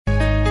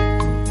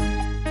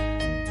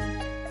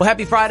Well,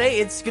 happy Friday.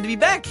 It's good to be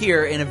back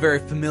here in a very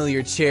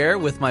familiar chair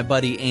with my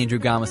buddy Andrew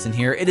Gomison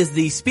here. It is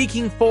the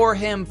Speaking for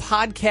Him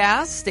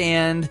podcast,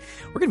 and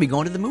we're going to be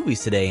going to the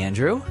movies today,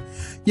 Andrew.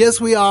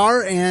 Yes, we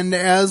are, and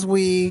as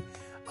we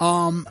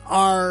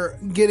are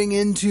getting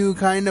into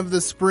kind of the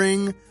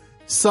spring,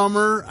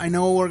 summer, I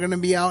know we're going to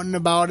be out and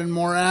about and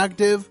more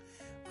active,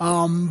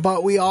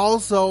 but we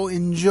also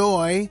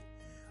enjoy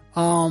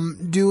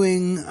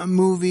doing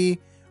movie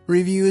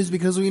reviews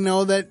because we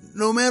know that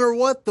no matter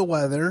what the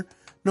weather,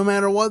 no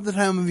matter what the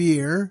time of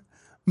year,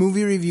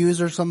 movie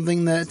reviews are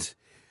something that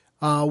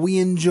we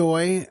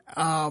enjoy.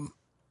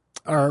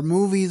 Our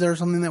movies are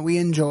something that we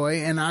enjoy,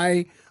 and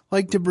I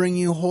like to bring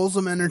you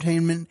wholesome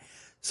entertainment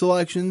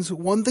selections.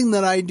 One thing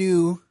that I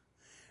do,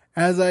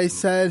 as I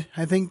said,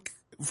 I think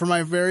for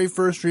my very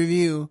first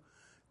review,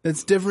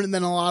 that's different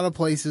than a lot of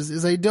places,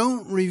 is I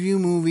don't review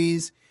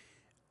movies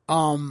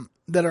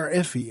that are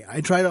iffy.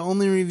 I try to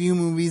only review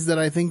movies that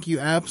I think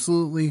you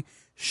absolutely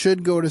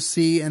should go to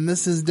see, and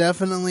this is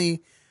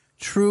definitely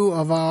true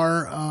of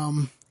our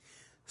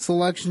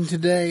selection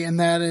today,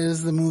 and that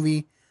is the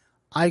movie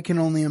I Can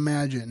Only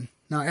Imagine.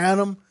 Now,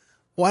 Adam,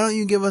 why don't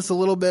you give us a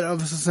little bit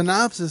of a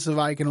synopsis of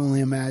I Can Only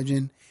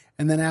Imagine,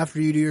 and then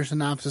after you do your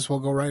synopsis, we'll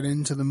go right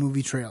into the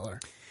movie trailer.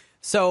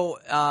 So,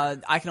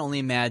 I Can Only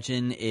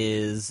Imagine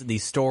is the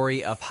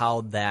story of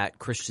how that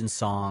Christian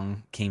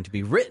song came to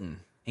be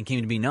written and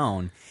came to be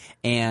known,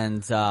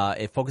 and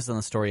it focused on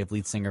the story of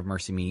lead singer of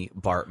Mercy Me,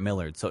 Bart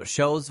Millard. So it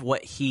shows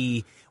what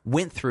he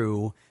went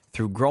through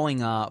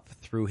growing up,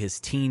 through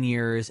his teen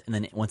years, and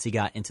then once he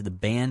got into the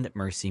band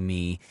Mercy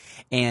Me.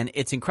 And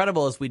it's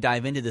incredible as we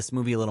dive into this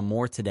movie a little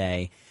more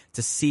today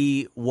to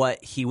see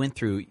what he went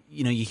through.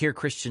 You know, you hear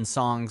Christian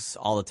songs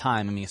all the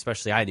time. I mean,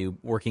 especially I do,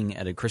 working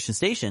at a Christian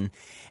station.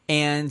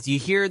 And you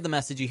hear the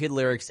message, you hear the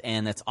lyrics,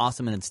 and that's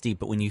awesome and it's deep.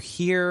 But when you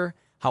hear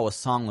how a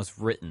song was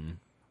written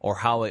or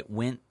how it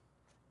went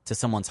to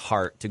someone's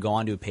heart to go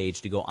onto a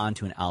page, to go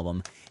onto an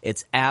album,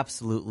 it's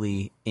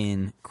absolutely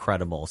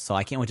incredible. So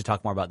I can't wait to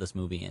talk more about this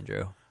movie,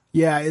 Andrew.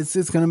 Yeah, it's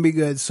going to be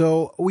good.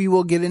 So we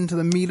will get into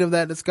the meat of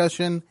that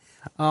discussion.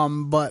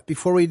 But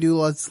before we do,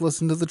 let's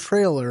listen to the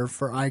trailer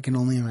for I Can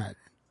Only Imagine.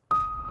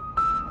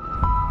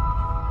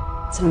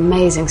 It's an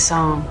amazing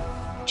song.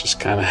 Just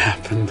kind of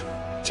happened.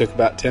 Took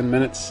about 10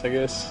 minutes, I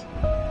guess.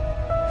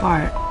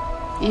 Bart,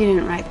 you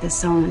didn't write this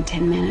song in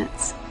 10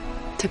 minutes.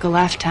 It took a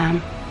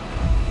lifetime.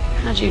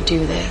 How'd you do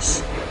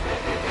this?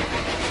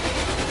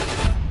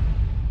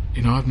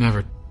 You know, I've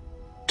never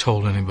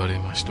told anybody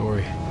my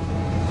story.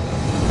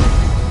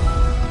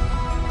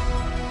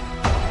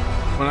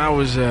 When I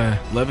was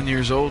 11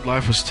 years old,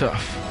 life was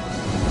tough.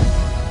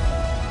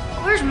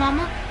 Where's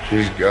Mama?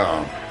 She's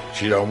gone.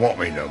 She don't want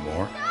me no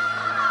more.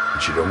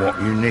 And she don't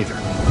want you neither.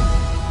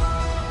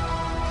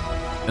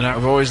 And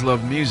I've always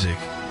loved music.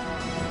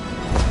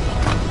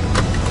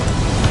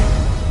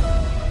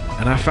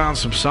 And I found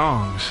some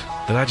songs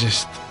that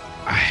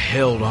I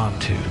held on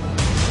to.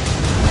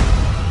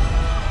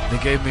 They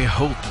gave me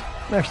hope.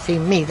 Mercy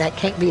me, that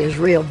can't be his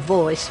real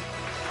voice.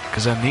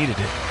 Because I needed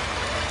it.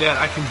 Dad,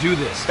 I can do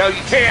this. No,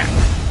 you can't.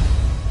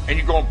 And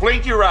you're going to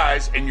blink your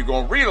eyes and you're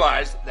going to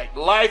realize that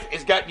life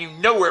has gotten you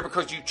nowhere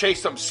because you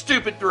chased some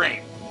stupid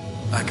dream.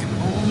 I can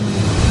only...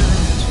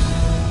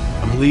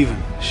 I'm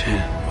leaving, Shan.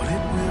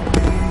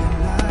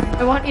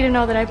 I want you to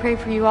know that I pray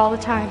for you all the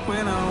time.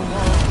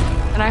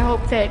 And I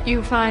hope that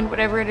you find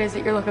whatever it is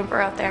that you're looking for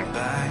out there.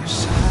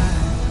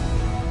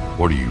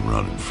 What are you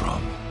running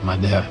from? My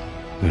dad.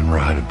 Then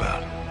write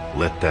about it.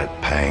 Let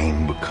that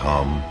pain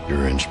become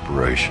your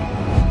inspiration.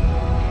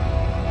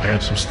 I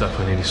have some stuff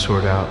I need to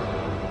sort out.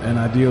 And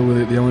I deal with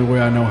it the only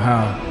way I know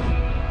how.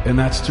 And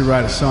that's to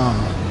write a song.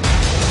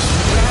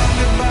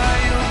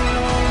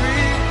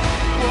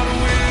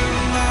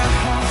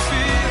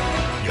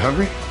 You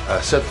hungry?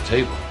 Set the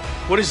table.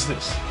 What is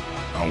this?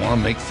 I want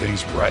to make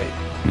things right.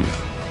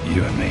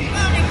 You and me.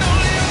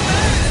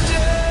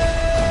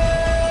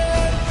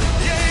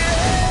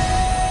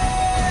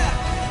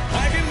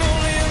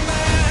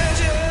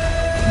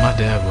 My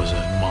dad was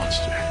a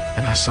monster,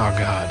 and I saw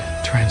God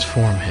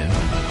transform him.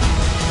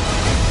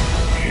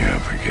 You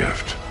have a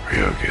gift,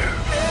 real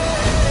gift.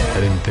 I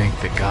didn't think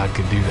that God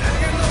could do that.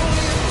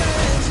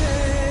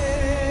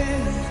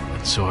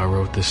 And so I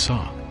wrote this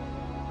song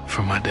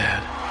for my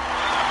dad.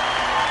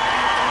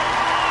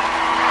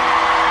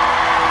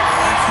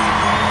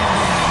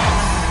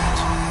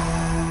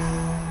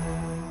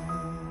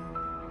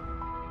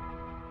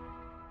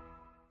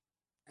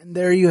 And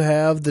there you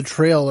have the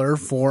trailer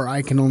for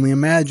I Can Only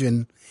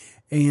Imagine.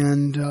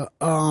 And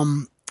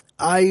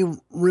I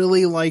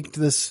really liked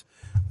this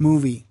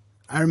movie.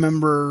 I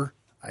remember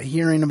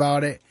hearing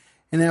about it,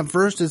 and at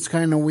first it's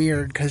kind of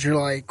weird because you're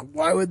like,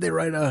 why would they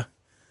write a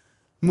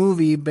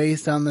movie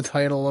based on the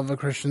title of a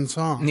Christian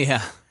song?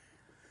 Yeah.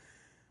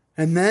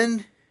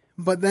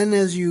 But then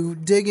as you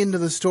dig into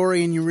the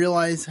story and you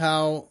realize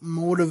how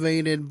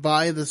motivated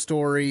by the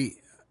story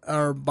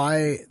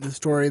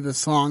the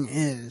song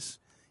is,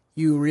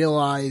 you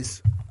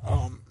realize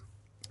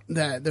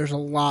that there's a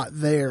lot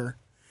there.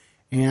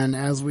 And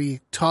as we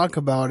talk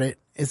about it,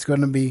 it's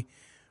going to be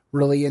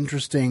really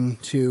interesting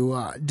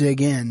to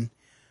dig in.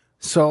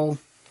 So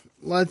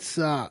let's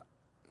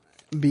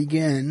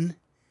begin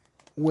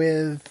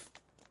with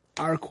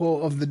our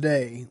quote of the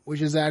day,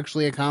 which is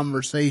actually a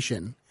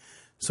conversation.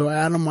 So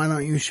Adam, why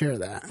don't you share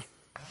that?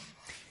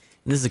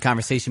 This is a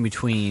conversation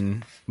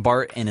between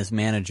Bart and his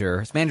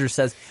manager. His manager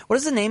says, "What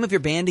is the name of your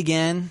band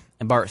again?"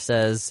 And Bart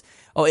says,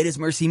 "Oh, it is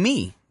Mercy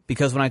Me.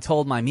 Because when I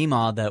told my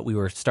Meemaw that we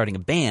were starting a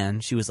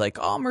band, she was like,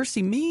 'Oh,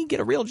 mercy me, get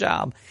a real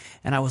job.'"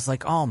 And I was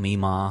like, "Oh,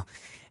 Meemaw."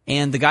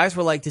 And the guys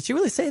were like, "Did she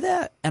really say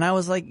that?" And I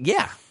was like,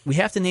 "Yeah, we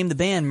have to name the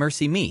band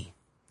Mercy Me,"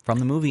 from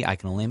the movie I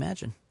Can Only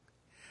Imagine.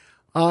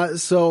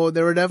 So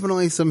there were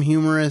definitely some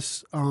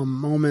humorous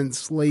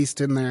moments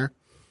laced in there.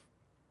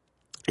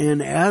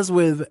 And as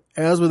with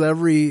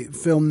every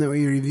film that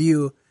we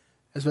review,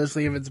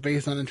 especially if it's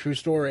based on a true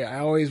story, I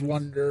always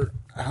wonder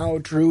how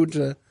true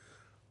to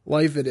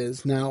life it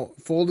is. Now,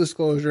 full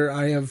disclosure,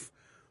 I have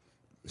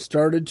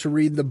started to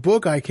read the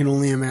book I Can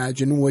Only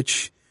Imagine,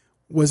 which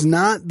was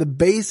not the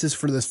basis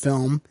for this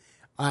film.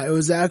 It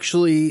was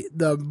actually,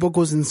 the book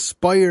was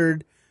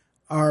inspired,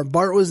 or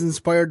Bart was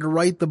inspired to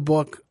write the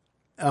book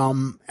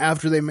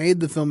after they made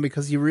the film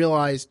because he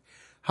realized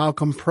how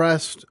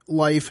compressed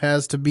life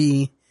has to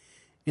be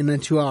in a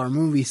 2-hour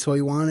movie. So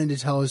he wanted to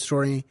tell his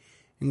story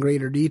in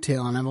greater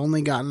detail. And I've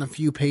only gotten a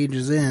few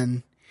pages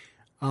in.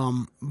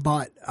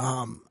 But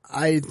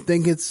I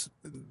think it's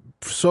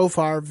so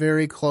far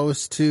very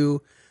close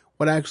to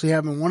what actually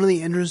happened. One of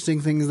the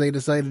interesting things they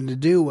decided to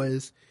do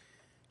was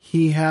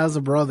he has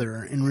a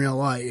brother in real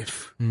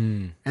life,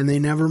 and they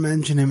never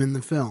mention him in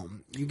the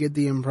film. You get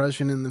the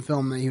impression in the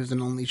film that he was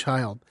an only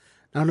child.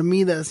 Now, to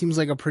me, that seems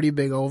like a pretty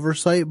big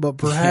oversight, but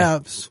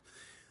perhaps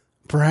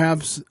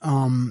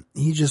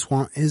he just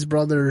his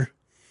brother.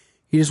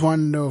 He just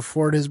wanted to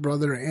afford his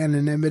brother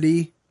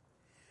anonymity,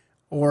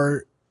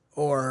 or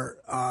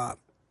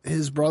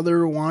his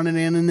brother wanted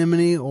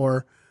anonymity,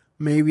 or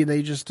maybe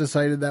they just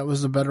decided that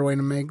was a better way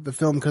to make the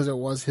film because it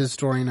was his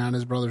story, not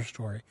his brother's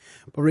story.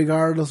 But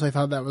regardless, I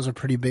thought that was a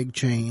pretty big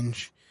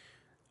change.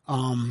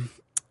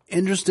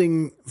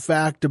 Interesting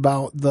fact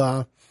about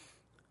the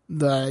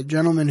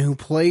gentleman who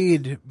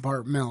played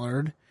Bart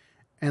Millard,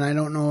 and I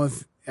don't know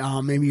if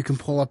maybe you can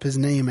pull up his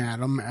name,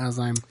 Adam, as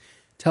I'm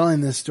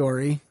telling this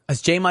story.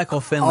 It's J.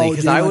 Michael Finley,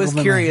 because I was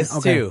curious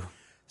too.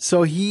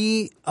 So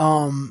he,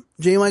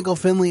 J. Michael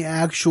Finley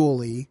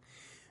actually,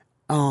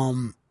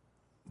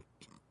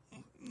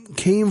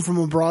 came from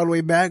a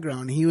Broadway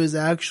background. He was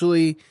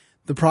actually,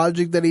 the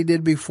project that he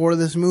did before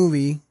this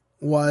movie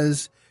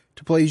was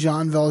to play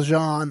Jean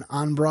Valjean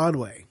on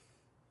Broadway.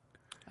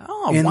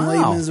 Oh, in wow.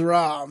 Les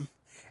Miserables.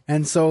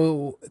 And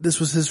so this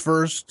was his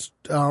first,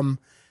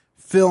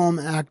 film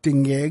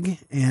acting gig.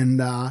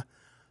 And,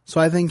 so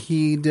I think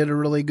he did a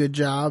really good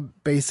job,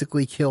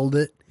 basically killed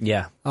it.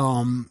 Yeah.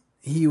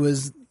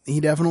 He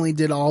definitely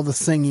did all the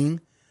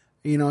singing.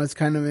 You know, it's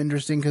kind of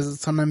interesting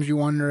because sometimes you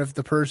wonder if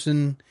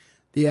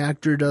the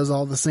actor does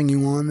all the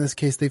singing. Well, in this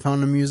case, they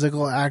found a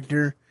musical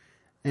actor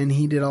and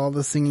he did all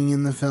the singing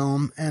in the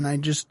film. And I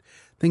just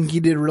think he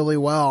did really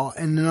well.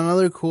 And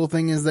another cool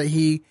thing is that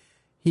he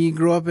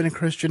grew up in a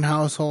Christian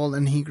household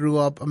and he grew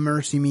up a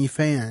Mercy Me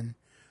fan.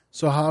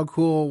 So how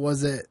cool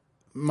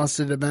must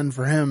it have been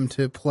for him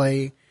to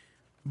play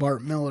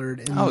Bart Millard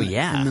in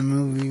the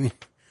movie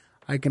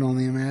I Can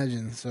Only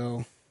Imagine.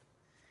 So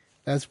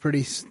that's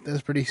pretty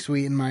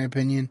sweet in my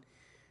opinion.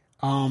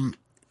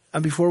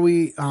 Before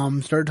we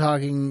start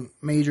talking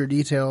major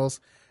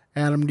details,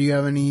 Adam, do you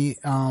have any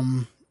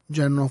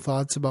general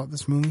thoughts about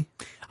this movie?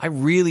 I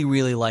really,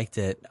 really liked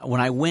it.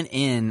 When I went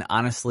in,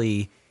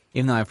 honestly,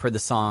 even though I've heard the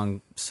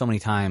song so many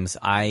times,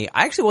 I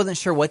actually wasn't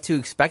sure what to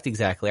expect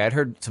exactly. I'd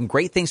heard some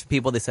great things from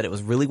people. They said it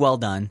was really well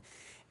done.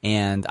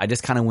 And I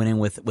just kind of went in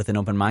with an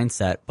open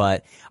mindset.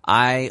 But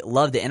I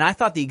loved it. And I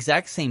thought the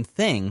exact same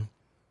thing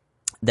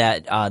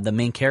that the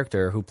main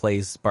character who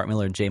plays Bart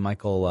Millard, J.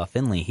 Michael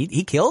Finley,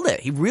 he killed it.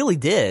 He really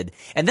did.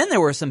 And then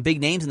there were some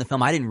big names in the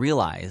film I didn't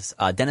realize.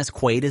 Dennis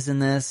Quaid is in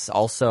this.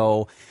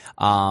 Also,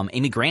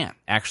 Amy Grant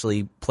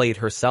actually played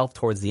herself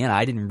towards the end.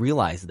 I didn't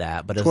realize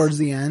that. But towards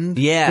the end?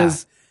 Yeah.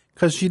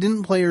 Because she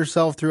didn't play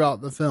herself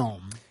throughout the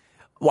film.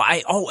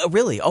 Well,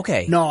 really?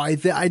 Okay. No, I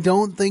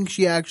don't think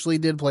she actually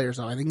did play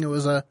herself. I think it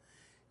was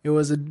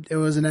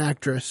an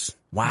actress.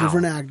 Wow.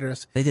 Different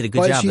actress. They did a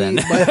good job then.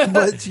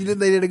 but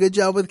they did a good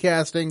job with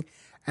casting,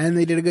 and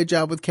they did a good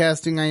job with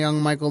casting a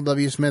young Michael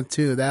W. Smith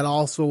too. That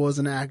also was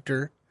an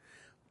actor.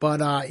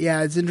 But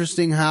yeah, it's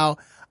interesting how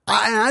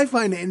I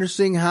find it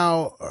interesting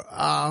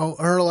how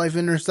her life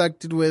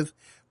intersected with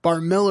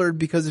Bart Millard,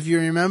 because if you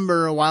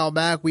remember a while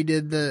back we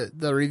did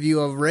the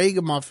review of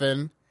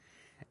Ragamuffin,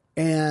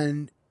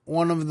 and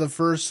one of the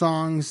first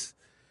songs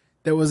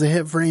that was a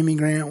hit for Amy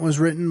Grant was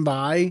written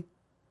by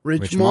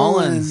Rich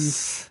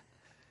Mullins.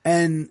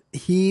 And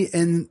he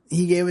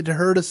gave it to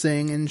her to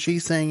sing, and she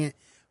sang it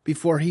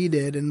before he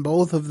did, and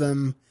both of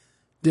them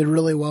did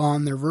really well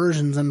on their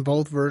versions, and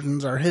both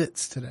versions are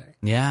hits today.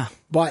 Yeah.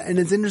 And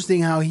it's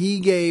interesting how he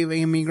gave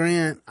Amy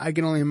Grant I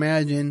Can Only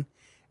Imagine,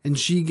 and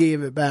she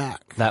gave it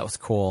back. That was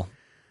cool.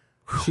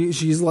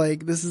 She's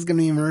like, this is going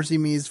to be Mercy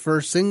Me's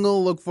first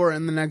single. Look for it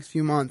in the next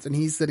few months. And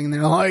he's sitting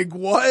there like,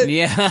 what?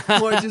 Yeah.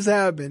 What just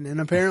happened? And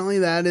apparently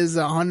that is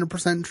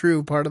 100%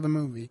 true part of the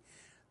movie.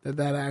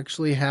 That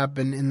actually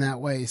happened in that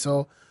way.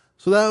 So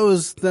that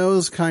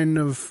was kind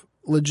of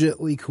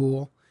legitly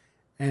cool.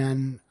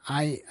 And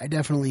I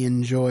definitely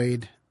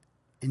enjoyed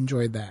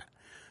that.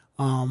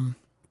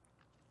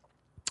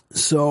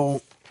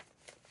 So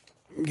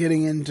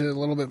getting into a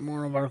little bit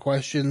more of our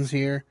questions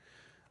here.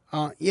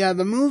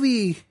 The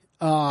movie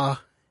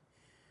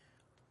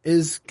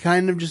is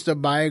kind of just a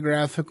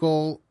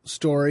biographical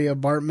story of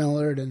Bart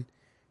Millard and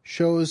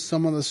shows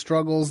some of the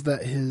struggles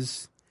that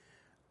his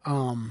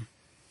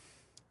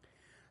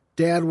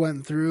dad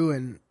went through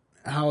and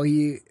how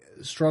he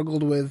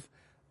struggled with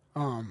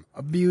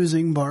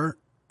abusing Bart.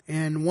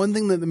 And one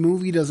thing that the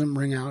movie doesn't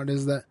bring out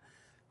is that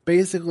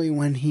basically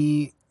when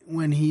he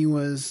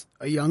was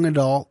a young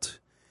adult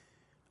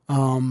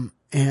and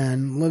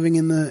living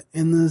in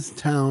this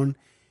town,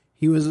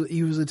 he was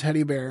a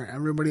teddy bear.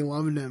 Everybody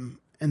loved him.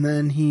 And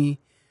then he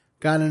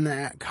got in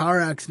a car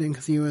accident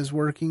because he was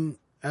working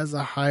as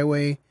a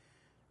highway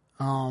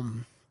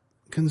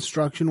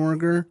construction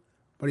worker,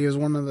 but he was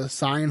one of the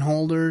sign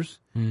holders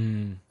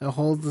that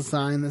holds the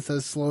sign that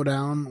says "Slow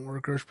down,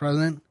 workers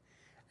present."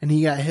 And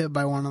he got hit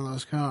by one of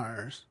those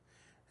cars,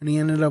 and he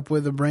ended up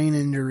with a brain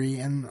injury.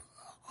 And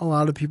a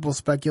lot of people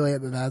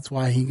speculate that that's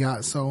why he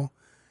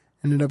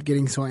ended up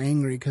getting so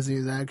angry, because he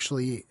was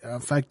actually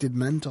affected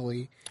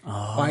mentally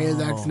by his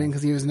accident,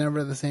 because he was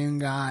never the same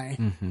guy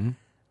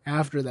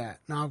after that.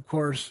 Now, of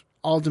course,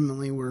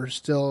 ultimately we're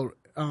still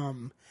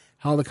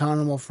held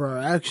accountable for our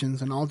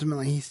actions, and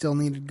ultimately he still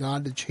needed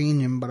God to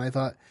change him. But I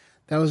thought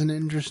that was an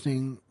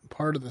interesting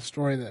part of the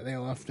story that they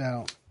left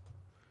out.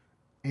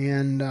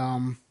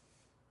 And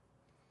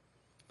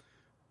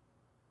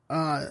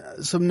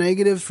some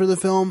negatives for the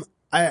film.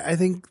 I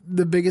think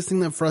the biggest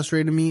thing that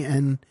frustrated me,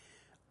 and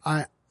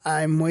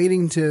I'm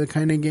waiting to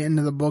kind of get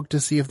into the book to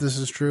see if this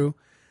is true,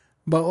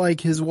 but like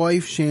his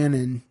wife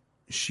Shannon,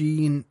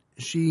 she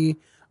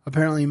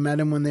apparently met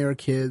him when they were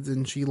kids,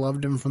 and she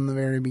loved him from the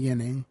very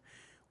beginning,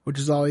 which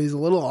is always a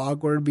little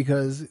awkward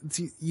because it's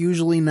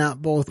usually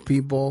not both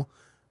people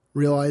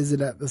realize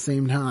it at the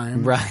same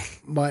time. Right.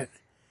 But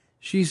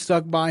she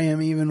stuck by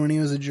him even when he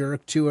was a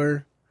jerk to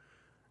her,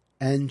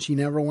 and she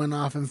never went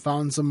off and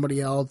found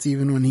somebody else,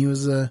 even when he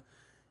was a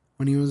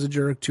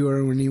jerk to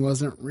her, when he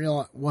wasn't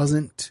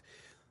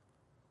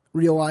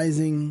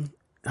realizing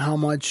how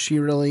much she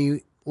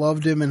really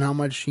loved him and how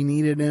much she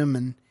needed him.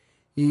 And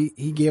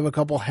he gave a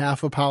couple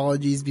half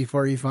apologies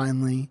before he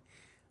finally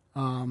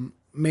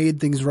made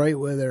things right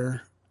with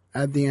her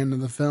at the end of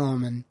the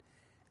film.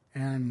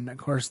 And of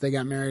course they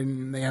got married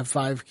and they have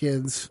 5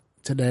 kids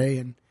today,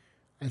 and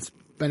it's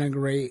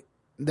been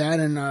that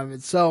in and of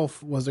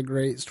itself was a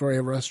great story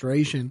of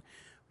restoration,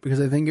 because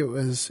I think it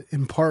was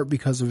in part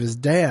because of his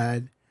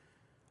dad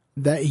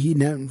that he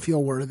didn't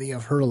feel worthy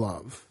of her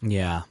love.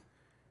 Yeah.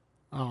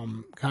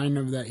 Kind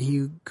of that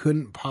he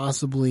couldn't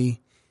possibly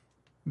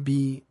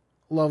be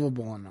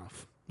lovable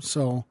enough.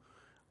 So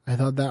I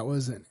thought that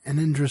was an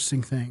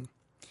interesting thing.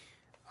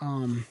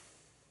 Did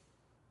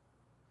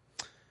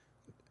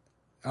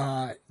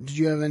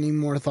you have any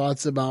more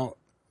thoughts about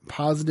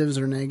positives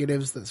or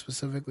negatives that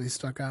specifically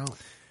stuck out?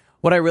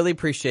 What I really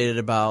appreciated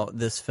about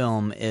this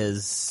film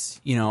is,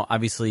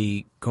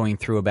 obviously going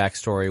through a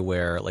backstory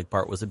where like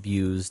Bart was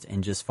abused,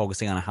 and just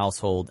focusing on a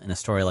household in a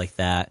story like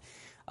that.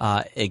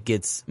 It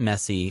gets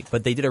messy,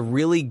 but they did a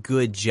really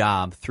good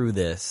job through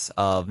this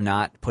of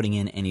not putting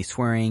in any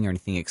swearing or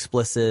anything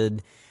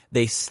explicit.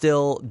 They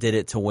still did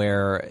it to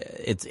where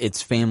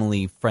it's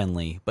family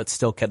friendly, but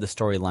still kept the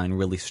storyline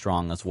really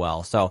strong as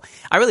well. So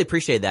I really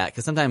appreciate that,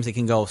 because sometimes it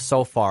can go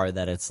so far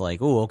that it's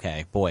like, oh,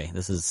 okay, boy,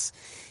 this is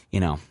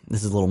a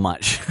little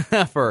much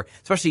for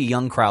especially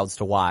young crowds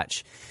to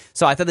watch.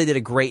 So I thought they did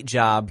a great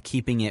job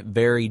keeping it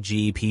very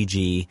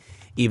PG,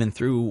 even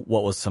through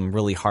what was some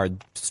really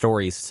hard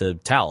stories to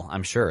tell,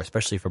 I'm sure,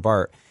 especially for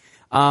Bart.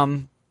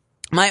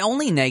 My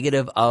only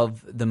negative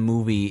of the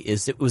movie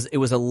is it was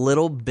a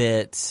little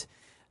bit,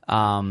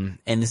 and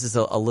this is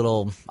a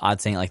little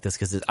odd saying it like this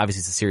because obviously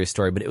it's a serious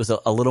story, but it was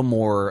a little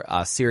more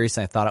serious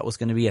than I thought it was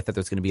going to be. I thought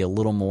there was going to be a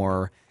little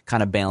more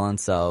kind of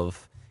balance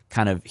of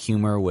kind of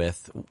humor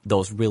with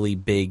those really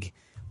big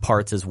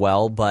parts as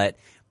well, but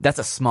that's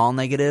a small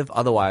negative.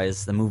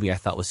 Otherwise, the movie I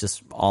thought was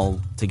just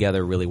all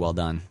together really well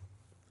done.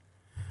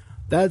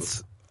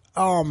 That's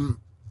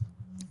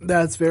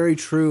very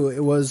true.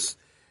 It was,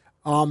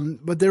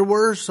 but there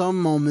were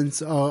some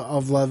moments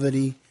of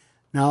levity.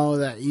 Now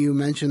that you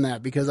mention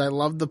that, because I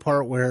love the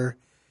part where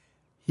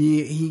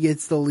he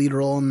gets the lead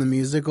role in the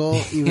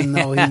musical, even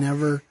though he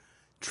never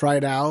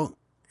tried out.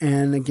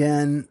 And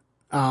again,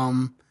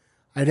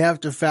 I'd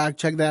have to fact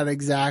check that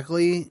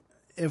exactly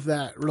if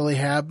that really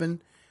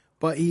happened.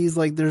 But he's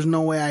like, there's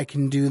no way I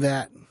can do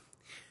that,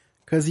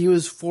 because he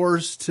was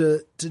forced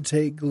to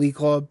take Glee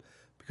Club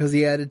because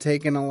he had to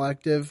take an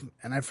elective,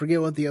 and I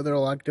forget what the other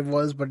elective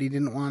was, but he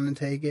didn't want to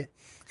take it.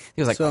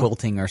 It was like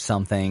quilting or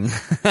something.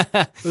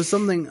 It was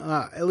something,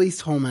 at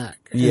least home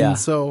ec. Yeah. And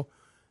so,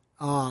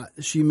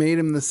 she made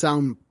him the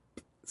sound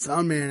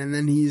man, and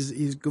then he's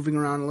goofing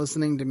around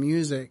listening to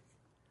music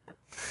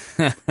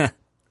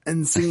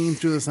and singing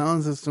through the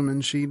sound system,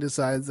 and she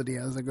decides that he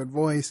has a good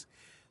voice.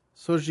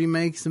 So she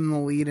makes him the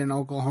lead in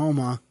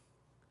Oklahoma.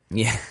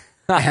 Yeah.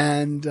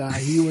 And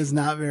he was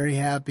not very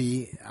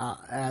happy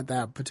at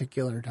that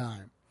particular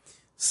time.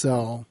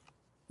 So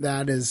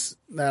that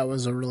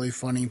was a really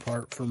funny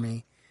part for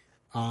me.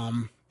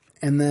 And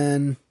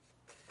then,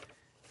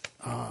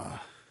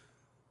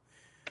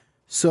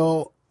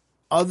 so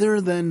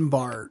other than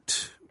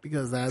Bart,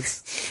 because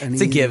that's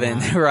it's a given,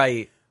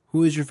 right?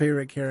 Who is your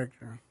favorite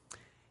character?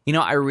 You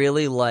know, I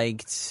really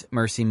liked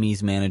Mercy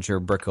Me's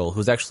manager, Brickle,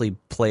 who's actually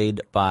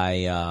played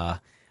by, I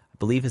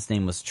believe his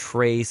name was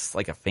Trace,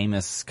 like a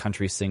famous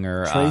country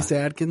singer. Trace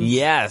Adkins?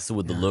 Yes,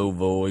 with the low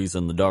voice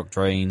and the dark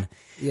train.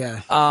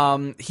 Yeah.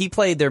 He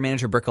played their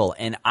manager, Brickle,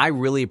 and I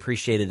really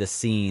appreciated a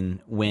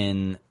scene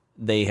when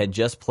they had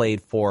just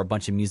played for a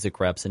bunch of music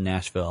reps in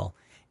Nashville,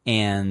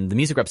 and the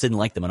music reps didn't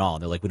like them at all.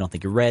 They're like, we don't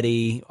think you're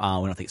ready, we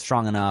don't think it's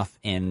strong enough,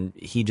 and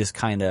he just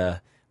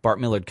Bart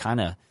Millard kind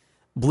of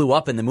blew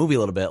up in the movie a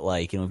little bit,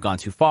 like, we've gone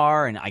too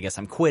far, and I guess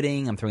I'm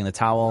quitting, I'm throwing the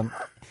towel.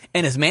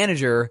 And his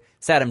manager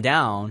sat him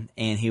down,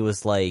 and he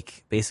was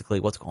like, basically,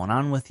 what's going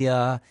on with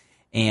you?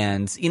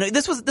 And,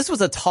 this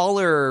was a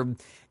taller,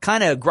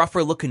 kind of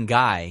gruffer looking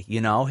guy,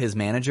 his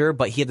manager,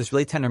 but he had this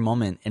really tender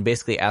moment and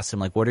basically asked him,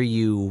 like, what are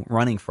you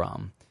running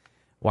from?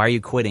 Why are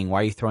you quitting?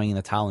 Why are you throwing in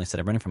the towel? And he said,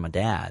 I'm running from my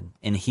dad.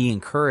 And he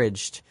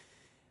encouraged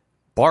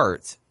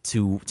Bart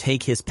to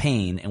take his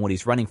pain and what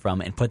he's running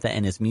from and put that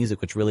in his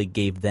music, which really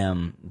gave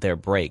them their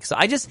break. So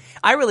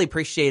I really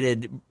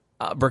appreciated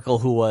Brickle,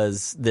 who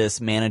was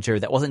this manager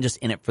that wasn't just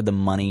in it for the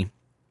money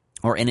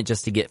or in it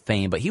just to get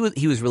fame, but he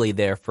was really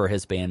there for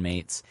his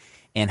bandmates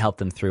and helped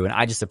them through. And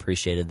I just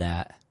appreciated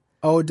that.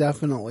 Oh,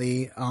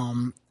 definitely.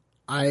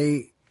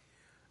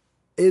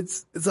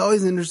 It's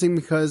always interesting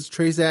because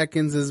Trace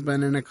Adkins has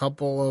been in a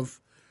couple of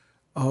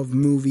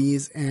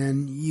movies,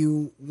 and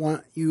you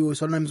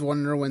sometimes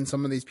wonder when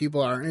some of these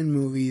people are in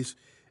movies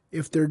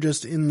if they're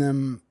just in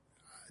them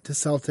to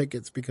sell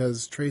tickets,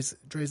 because Trace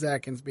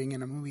Adkins being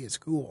in a movie is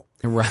cool.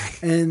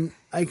 Right. And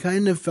I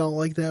kind of felt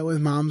like that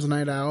with Mom's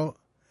Night Out,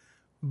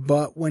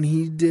 but when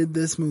he did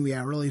this movie,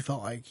 I really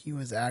felt like he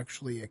was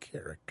actually a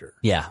character.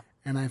 Yeah.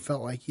 And I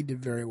felt like he did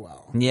very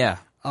well. Yeah.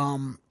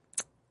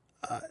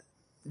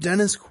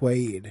 Dennis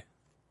Quaid.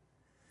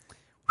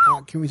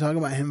 Can we talk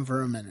about him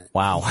for a minute?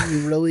 Wow.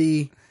 He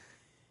really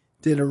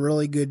did a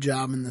really good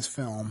job in this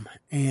film.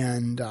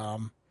 And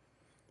of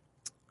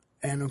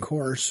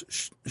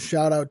course,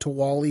 shout out to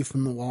Wally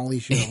from The Wally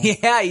Show.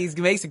 Yeah, he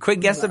makes a quick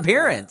guest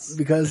appearance.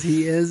 Because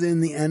he is in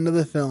the end of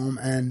the film,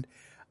 and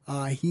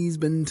he's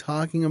been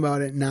talking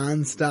about it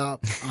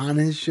nonstop on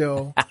his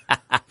show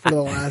for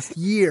the last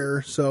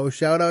year. So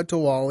shout out to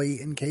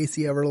Wally in case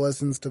he ever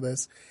listens to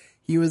this.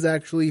 He was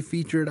actually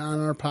featured on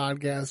our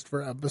podcast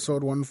for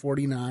episode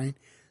 149.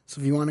 So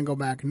if you want to go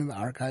back into the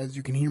archives,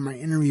 you can hear my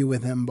interview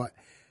with him. But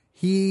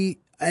he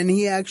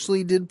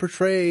actually did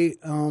portray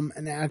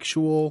an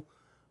actual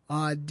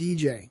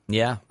DJ.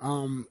 Yeah.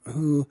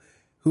 Who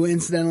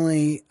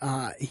incidentally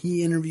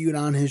he interviewed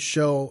on his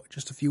show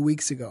just a few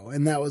weeks ago,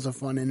 and that was a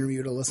fun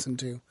interview to listen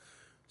to.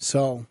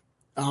 So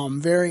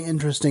very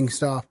interesting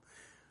stuff.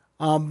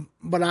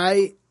 But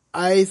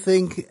I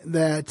think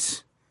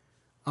that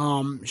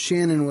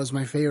Shannon was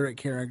my favorite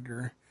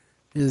character,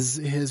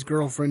 his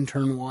girlfriend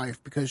turned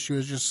wife, because she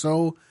was just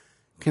so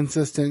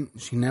consistent.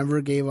 She never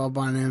gave up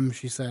on him.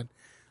 She said,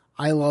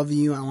 I love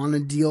you. I want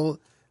to deal.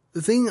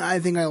 The thing I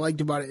think I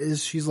liked about it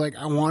is she's like,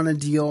 I want to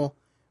deal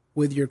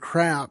with your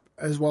crap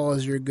as well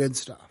as your good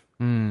stuff.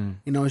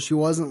 She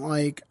wasn't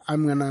like,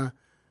 I'm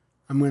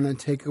gonna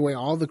take away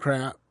all the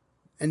crap,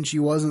 and she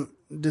wasn't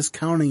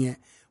discounting it,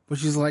 but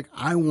she's like,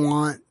 I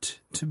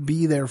want to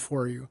be there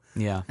for you.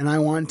 Yeah. And I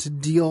want to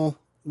deal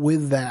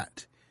with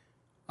that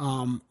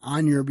on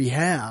your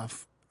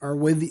behalf, or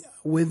with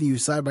you,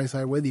 side by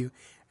side with you.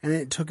 And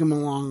it took him a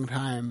long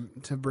time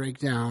to break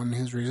down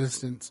his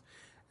resistance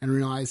and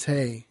realize,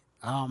 hey,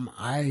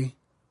 I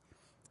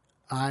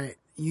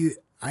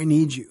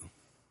need you.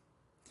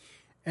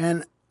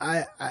 And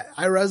I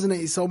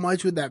resonate so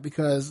much with that,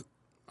 because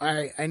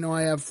I know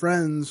I have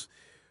friends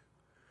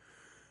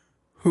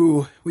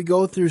who we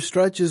go through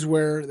stretches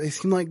where they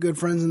seem like good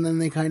friends, and then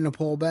they kind of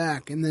pull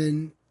back. And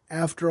then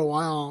after a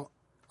while,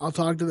 I'll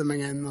talk to them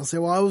again, and they'll say,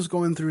 well, I was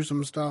going through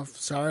some stuff.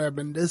 Sorry, I've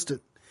been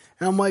distant.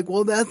 And I'm like,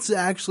 well, that's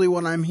actually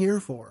what I'm here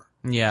for.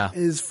 Yeah.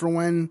 Is for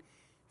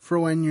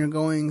when you're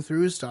going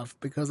through stuff,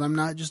 because I'm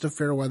not just a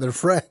fair weather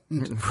friend.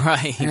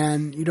 Right.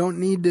 And you don't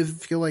need to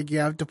feel like you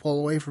have to pull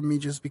away from me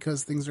just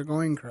because things are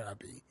going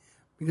crappy,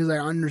 because I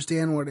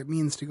understand what it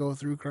means to go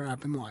through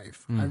crap in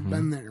life. Mm-hmm. I've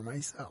been there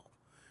myself.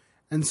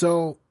 And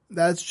so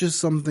that's just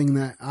something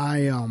that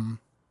I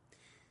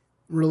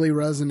really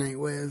resonate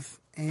with.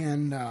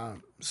 And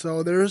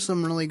so there are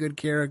some really good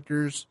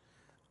characters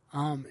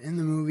in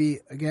the movie.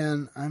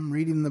 Again, I'm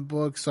reading the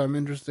book, so I'm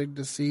interested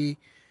to see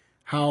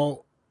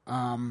how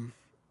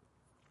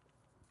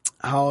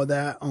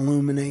that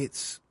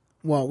illuminates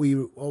what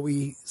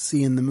we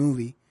see in the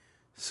movie.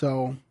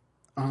 So,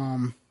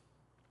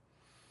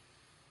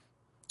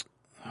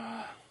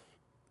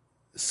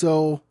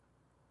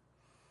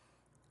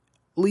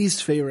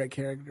 least favorite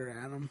character,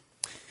 Adam.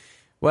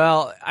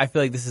 Well, I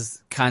feel like this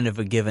is kind of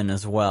a given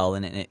as well,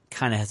 and it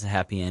kind of has a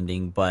happy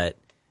ending. But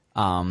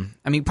I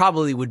mean,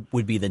 probably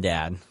would be the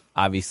dad.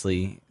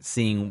 Obviously,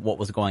 seeing what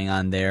was going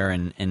on there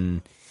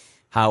and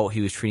how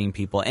he was treating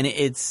people, and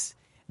it's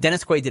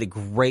Dennis Quaid did a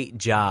great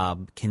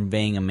job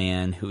conveying a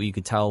man who you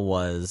could tell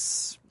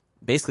was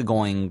basically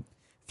going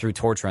through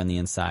torture on the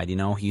inside. You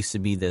know, he used to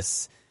be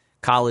this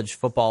college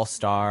football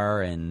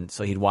star, and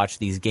so he'd watch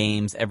these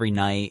games every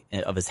night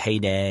of his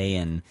heyday,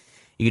 and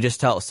you could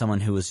just tell it was someone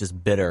who was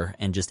just bitter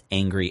and just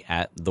angry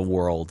at the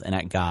world and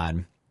at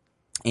God.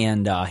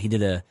 And he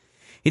did a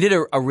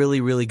really,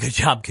 really good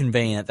job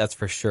conveying it, that's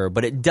for sure.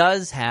 But it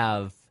does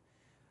have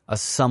a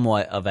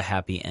somewhat of a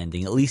happy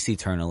ending, at least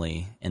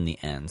eternally in the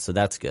end. So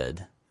that's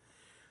good.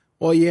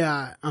 Well,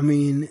 yeah, I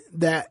mean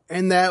that's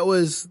a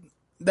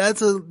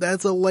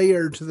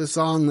layer to the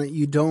song that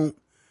you don't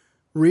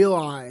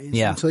realize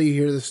until you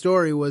hear the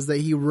story, was that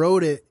he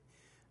wrote it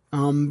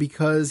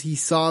because he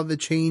saw the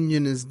change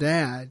in his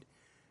dad,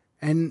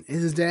 and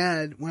his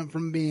dad went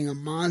from being a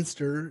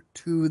monster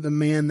to the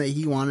man that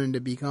he wanted to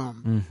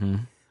become. Mm-hmm.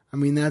 I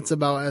mean, that's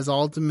about as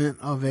ultimate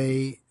of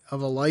a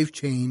life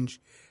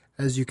change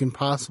as you can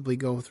possibly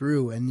go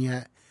through, and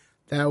yet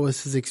that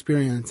was his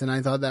experience, and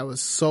I thought that was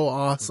so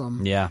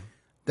awesome. Yeah.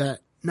 That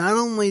not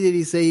only did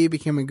he say he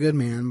became a good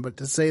man, but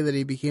to say that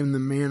he became the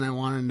man I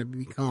wanted him to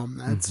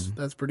become,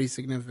 that's pretty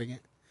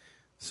significant.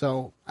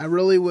 So I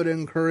really would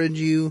encourage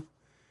you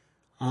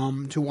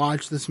to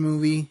watch this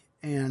movie,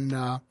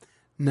 and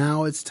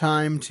now it's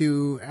time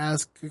to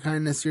ask a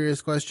kind of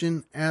serious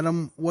question.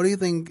 Adam, what do you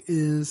think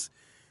is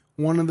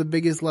one of the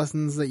biggest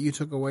lessons that you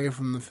took away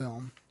from the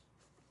film?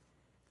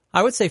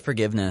 I would say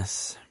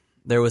forgiveness.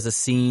 There was a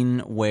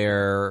scene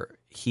where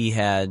he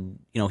had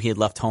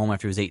left home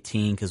after he was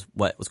 18 because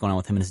what was going on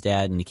with him and his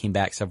dad, and he came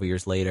back several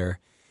years later,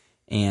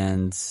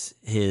 and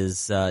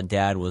his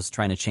dad was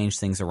trying to change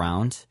things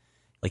around.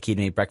 Like, he'd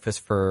made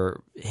breakfast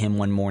for him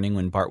one morning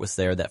when Bart was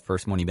there that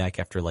first morning back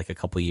after like a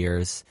couple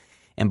years,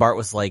 and Bart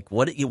was like,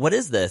 "What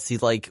is this?"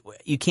 He's like,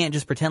 "You can't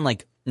just pretend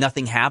like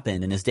nothing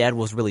happened." And his dad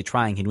was really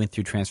trying. He went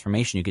through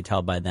transformation, you could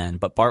tell by then.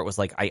 But Bart was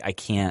like, I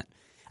can't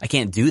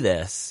do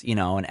this,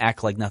 and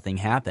act like nothing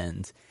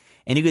happened.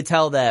 And you could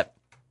tell that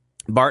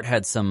Bart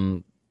had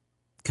some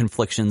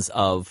conflictions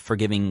of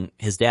forgiving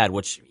his dad,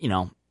 which,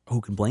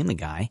 who can blame the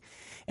guy?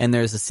 And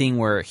there's a scene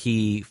where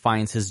he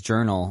finds his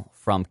journal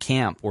from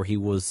camp where he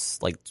was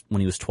like when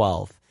he was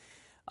 12,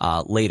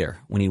 later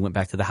when he went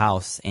back to the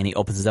house, and he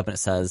opens it up and it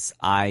says,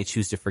 "I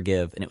choose to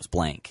forgive," and it was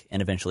blank.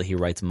 And eventually he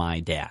writes, "My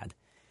dad."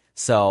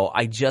 So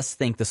I just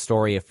think the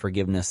story of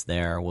forgiveness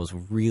there was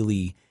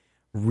really,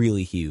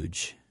 really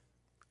huge.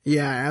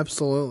 Yeah,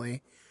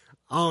 absolutely.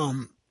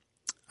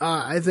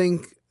 I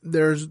think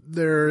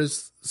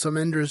there's some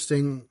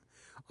interesting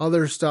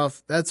other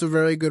stuff. That's a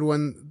very good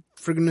one.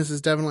 Forgiveness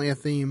is definitely a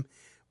theme.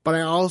 But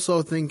I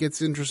also think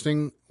it's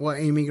interesting what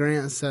Amy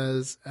Grant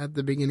says at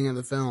the beginning of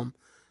the film.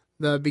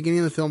 The beginning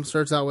of the film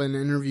starts out with an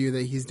interview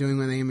that he's doing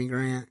with Amy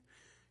Grant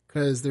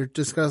because they're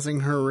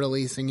discussing her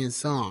releasing his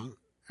song.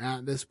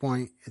 At this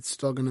point, it's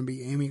still going to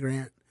be Amy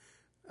Grant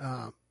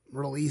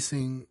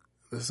releasing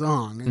the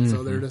song. And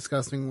so they're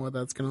discussing what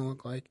that's going to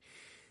look like.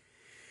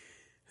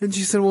 And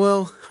she said,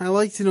 "Well, I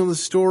like to know the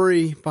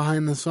story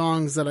behind the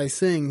songs that I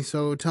sing,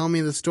 so tell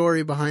me the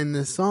story behind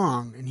this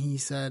song." And he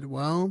said,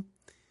 "Well,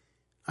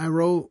 I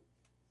wrote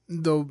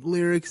the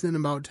lyrics in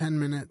about 10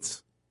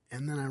 minutes,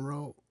 and then I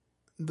wrote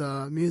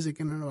the music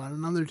in about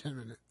another 10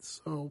 minutes,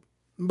 so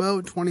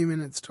about 20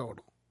 minutes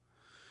total."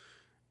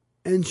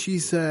 And she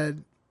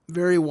said,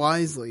 very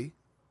wisely,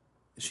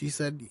 she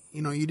said,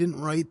 "You didn't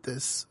write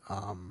this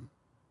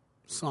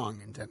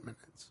song in 10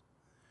 minutes.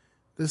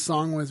 This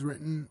song was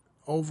written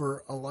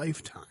over a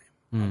lifetime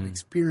of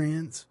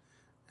experience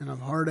and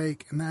of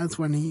heartache." And that's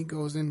when he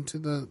goes into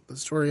the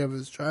story of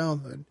his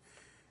childhood.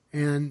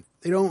 And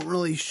they don't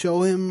really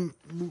show him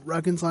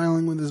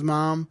reconciling with his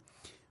mom,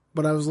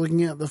 but I was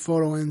looking at the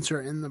photo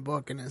insert in the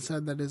book, and it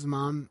said that his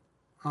mom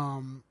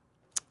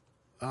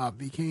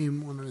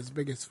became one of his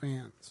biggest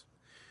fans.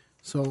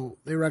 So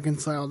they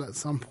reconciled at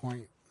some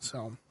point.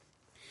 So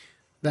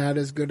that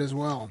is good as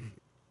well.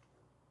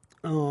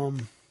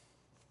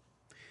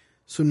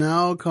 So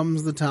now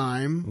comes the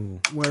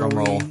time where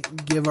we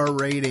give our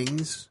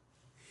ratings.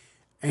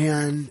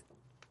 And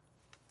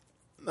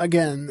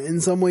again,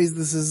 in some ways,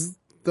 this is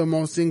the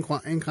most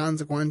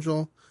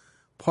inconsequential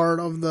part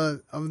of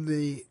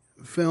the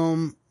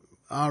film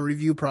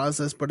review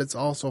process, but it's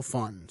also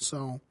fun.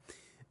 So,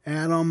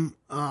 Adam,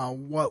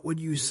 what would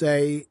you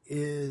say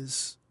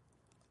is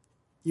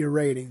your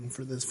rating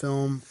for this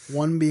film?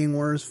 1 being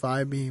worst,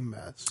 5 being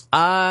best.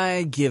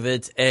 I give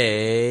it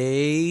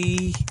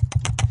a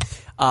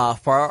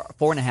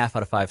 4.5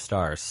 out of 5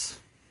 stars.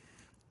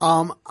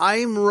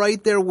 I'm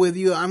right there with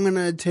you. I'm going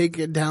to take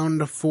it down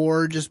to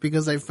 4 just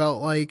because I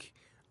felt like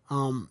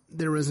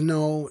there was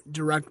no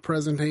direct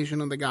presentation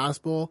of the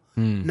gospel.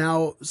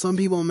 Now, some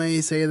people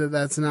may say that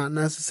that's not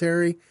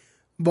necessary,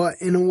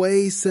 but in a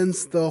way,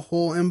 since the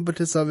whole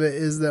impetus of it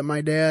is that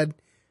my dad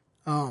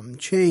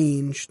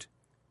changed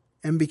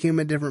and became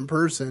a different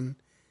person,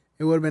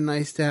 it would have been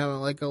nice to have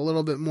like a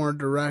little bit more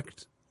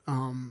direct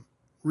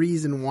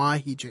reason why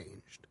he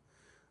changed.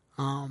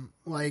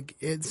 Like,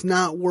 it's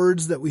not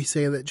words that we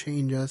say that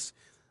change us.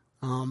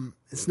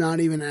 It's not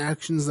even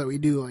actions that we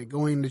do, like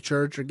going to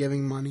church or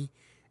giving money.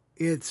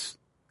 It's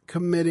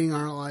committing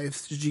our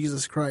lives to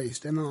Jesus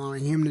Christ and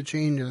allowing him to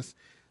change us,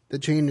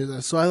 that changes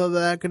us. So I thought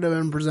that could have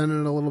been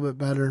presented a little bit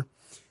better.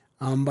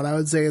 But I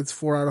would say it's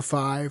 4 out of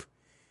 5.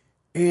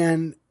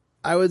 And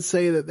I would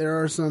say that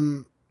there was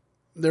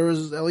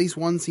at least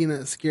one scene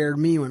that scared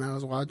me when I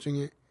was watching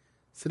it,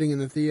 sitting in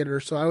the theater.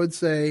 So I would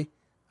say,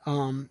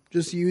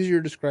 just use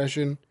your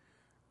discretion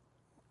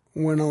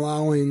when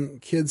allowing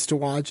kids to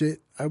watch it.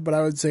 But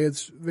I would say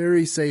it's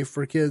very safe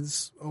for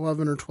kids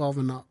 11 or 12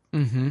 and up.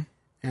 Mm-hmm.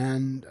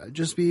 And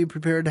just be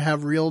prepared to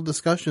have real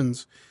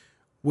discussions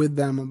with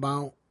them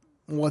about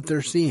what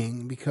they're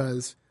seeing,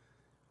 because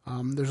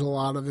there's a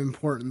lot of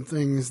important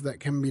things that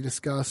can be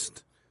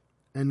discussed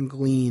and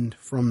gleaned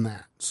from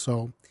that.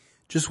 So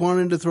just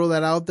wanted to throw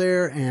that out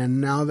there. And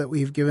now that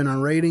we've given our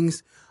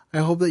ratings, I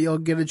hope that you'll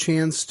get a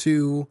chance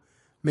to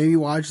maybe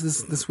watch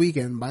this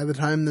weekend. By the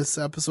time this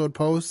episode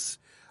posts,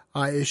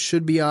 it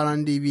should be out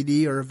on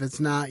DVD, or if it's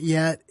not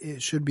yet,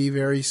 it should be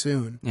very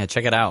soon. Yeah,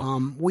 check it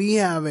out. We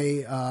have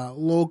a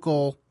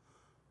local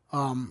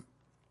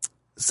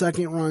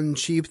second-run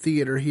cheap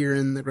theater here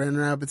in the Grand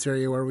Rapids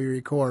area where we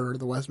record, or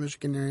the West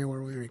Michigan area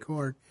where we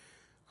record.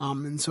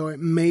 And so it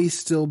may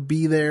still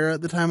be there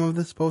at the time of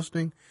this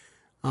posting.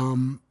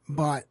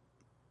 But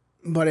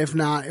if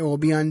not, it will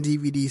be on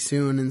DVD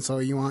soon. And so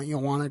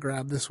you'll want to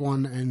grab this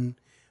one and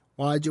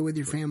watch it with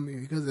your family,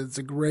 because it's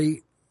a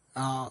great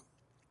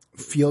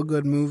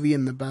feel-good movie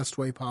in the best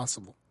way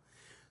possible.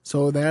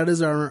 So that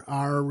is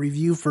our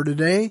review for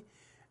today,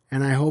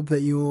 and I hope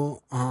that you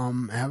will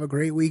have a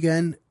great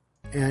weekend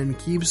and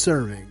keep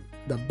serving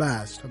the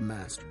best of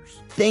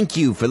masters. Thank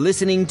you for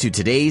listening to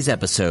today's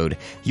episode.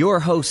 Your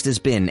host has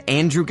been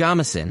Andrew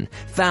Gomison,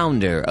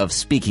 founder of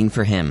Speaking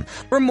for Him.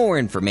 For more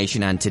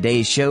information on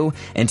today's show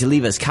and to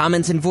leave us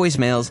comments and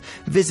voicemails,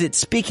 visit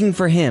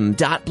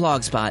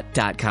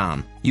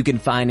speakingforhim.blogspot.com. You can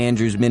find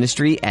Andrew's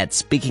ministry at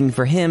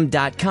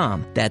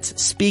speakingforhim.com.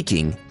 That's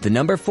speaking, the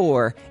number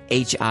 4,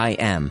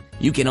 HIM.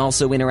 You can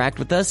also interact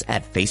with us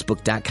at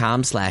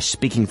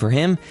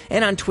facebook.com/speakingforhim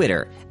and on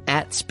Twitter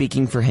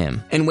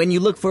 @speakingforhim. And when you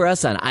look for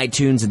us on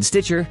iTunes and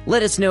Stitcher,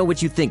 let us know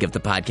what you think of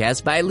the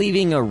podcast by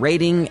leaving a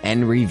rating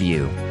and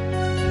review.